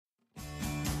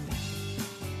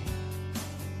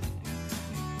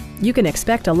You can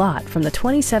expect a lot from the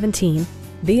 2017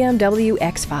 BMW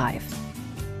X5.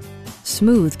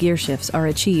 Smooth gear shifts are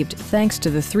achieved thanks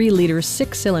to the 3-liter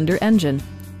 6-cylinder engine.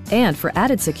 And for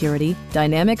added security,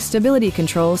 dynamic stability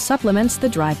control supplements the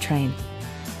drivetrain.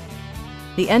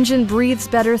 The engine breathes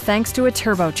better thanks to a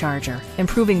turbocharger,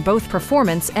 improving both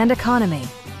performance and economy.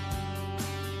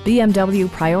 BMW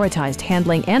prioritized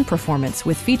handling and performance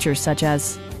with features such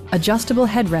as adjustable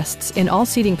headrests in all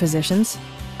seating positions,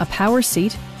 a power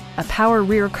seat, a power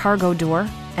rear cargo door,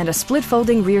 and a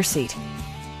split-folding rear seat.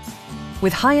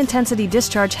 With high-intensity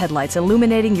discharge headlights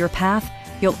illuminating your path,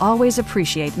 you'll always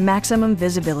appreciate maximum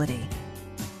visibility.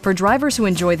 For drivers who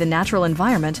enjoy the natural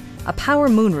environment, a power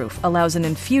moonroof allows an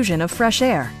infusion of fresh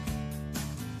air.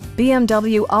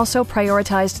 BMW also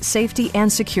prioritized safety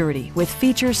and security with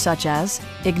features such as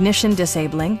ignition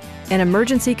disabling, an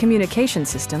emergency communication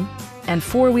system, and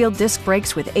 4-wheel disc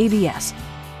brakes with ABS.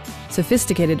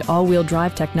 Sophisticated all-wheel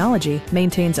drive technology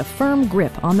maintains a firm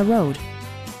grip on the road.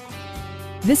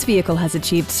 This vehicle has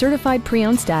achieved certified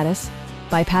pre-owned status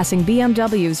by passing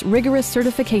BMW's rigorous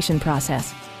certification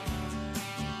process.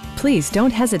 Please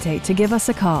don't hesitate to give us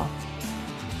a call.